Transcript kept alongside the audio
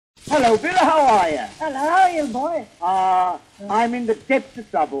Hello, Bill. How are you? Hello, how are you, boy? I'm in the depths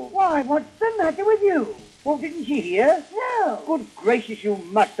of trouble. Why, what's the matter with you? Well, didn't you hear? No. Good gracious, you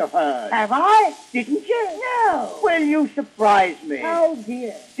must have heard. Have I? Didn't you? No. Well, you surprised me. Oh,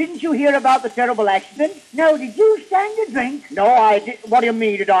 dear. Didn't you hear about the terrible accident? No, did you stand a drink? No, I did. What do you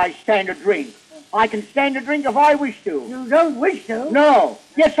mean, did I stand a drink? I can stand a drink if I wish to. You don't wish to? No.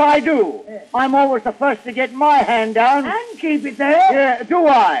 Yes, I do. Yes. I'm always the first to get my hand down. And keep it there? Yeah, do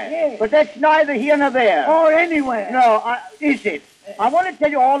I? Yes. But that's neither here nor there. Or anywhere? No, is it? I want to tell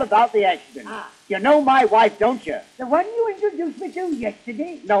you all about the accident. You know my wife, don't you? The one you introduced me to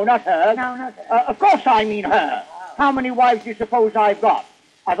yesterday? No, not her. No, not her. Of course I mean her. How many wives do you suppose I've got?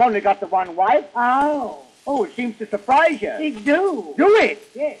 I've only got the one wife. Oh. Oh, it seems to surprise you. It do. Do it?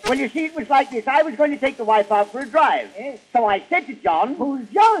 Yes. Well, you see, it was like this. I was going to take the wife out for a drive. Yes. So I said to John... Who's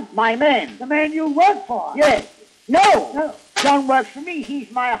John? My man. The man you work for? Yes. No. No. John works for me.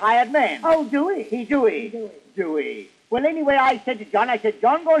 He's my hired man. Oh, do he? He do he? Do he? Do he? Well, anyway, I said to John,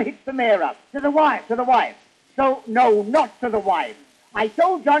 John, go and hitch the mare up. To the wife? To the wife. So, no, not to the wife. I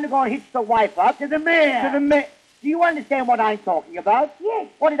told John to go and hitch the wife up. To the mare? To the mare. Do you understand what I'm talking about? Yes.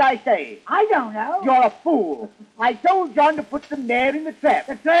 What did I say? I don't know. You're a fool. I told John to put the mare in the trap.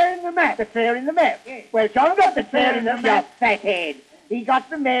 The trare in the map. The trare in the map. Yes. Well, John got the trare in the map. map, fathead. He got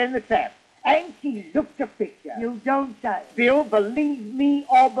the mare in the trap. And she looked a picture. You don't say. Bill, believe me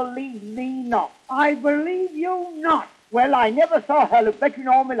or believe me not. I believe you not. Well, I never saw her look better in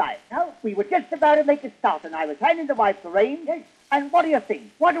all my life. No? We were just about to make a start, and I was handing the wife the reins. Yes. And what do you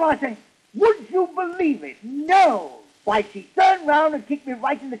think? What do I think? Would you believe it? No. Why, she turned round and kicked me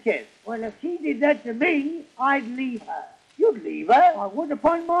right in the chest. Well, if she did that to me, I'd leave her. You'd leave her? I would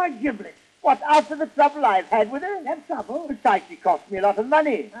upon my giblets. What, after the trouble I've had with her? That trouble? Besides, she cost me a lot of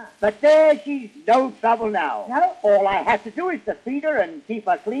money. But there, she's no trouble now. No? All I have to do is to feed her and keep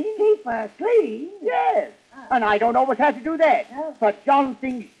her clean. Keep her clean? Yes. And I don't always have to do that. No? But John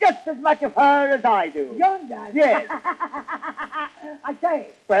thinks just as much of her as I do. John does? Yes. I say,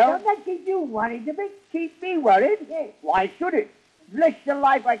 Well? don't that keep you worried a bit? Keep me worried? Yes. Why should it? Bless your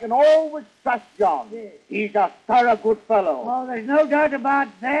life, I can always trust John. Yes. He's a thorough good fellow. Oh, there's no doubt about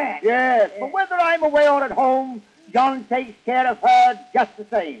that. Yes, but whether I'm away or at home, John takes care of her just the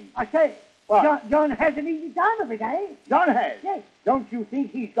same. I say, What? John has an easy time of it, eh? John has. Yes. Don't you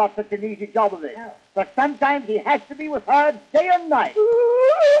think he's got such an easy job of it? No. But sometimes he has to be with her day and night.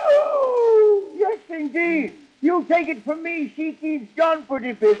 Yes, indeed. You take it from me, she keeps John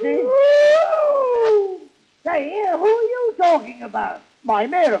pretty busy. Say, here, who are you talking about? My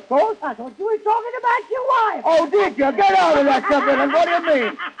mare, of course. I thought you were talking about your wife. Oh, did you? Get out of that, Sir Villain. What do you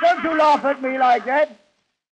mean? Don't you laugh at me like that.